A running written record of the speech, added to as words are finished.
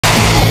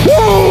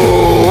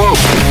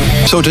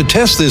So to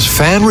test this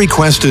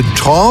fan-requested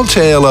tall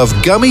tale of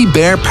gummy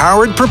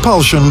bear-powered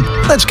propulsion,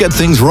 let's get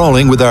things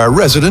rolling with our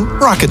resident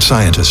rocket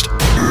scientist.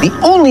 The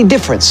only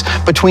difference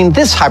between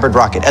this hybrid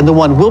rocket and the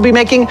one we'll be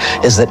making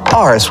is that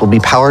ours will be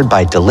powered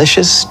by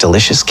delicious,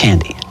 delicious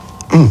candy.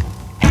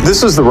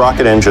 This is the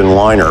rocket engine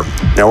liner.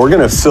 Now we're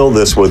going to fill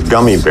this with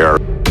gummy bear.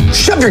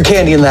 Shove your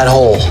candy in that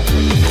hole.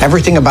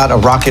 Everything about a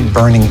rocket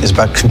burning is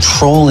about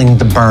controlling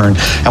the burn.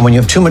 And when you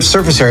have too much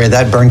surface area,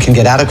 that burn can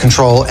get out of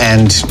control,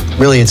 and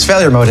really its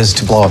failure mode is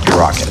to blow up your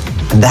rocket.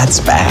 And that's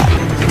bad.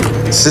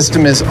 The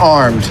system is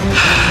armed,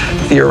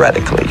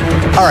 theoretically.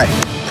 All right,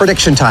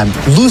 prediction time.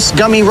 Loose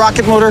gummy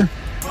rocket motor?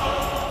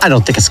 I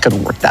don't think it's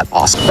gonna work that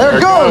awesome. There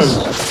it goes.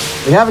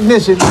 We have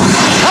ignition.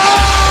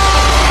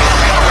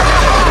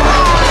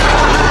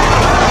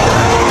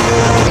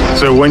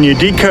 So when you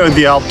decode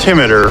the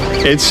altimeter,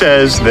 it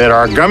says that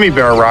our gummy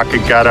bear rocket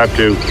got up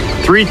to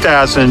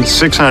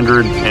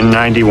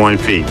 3,691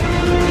 feet.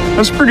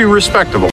 That's pretty respectable.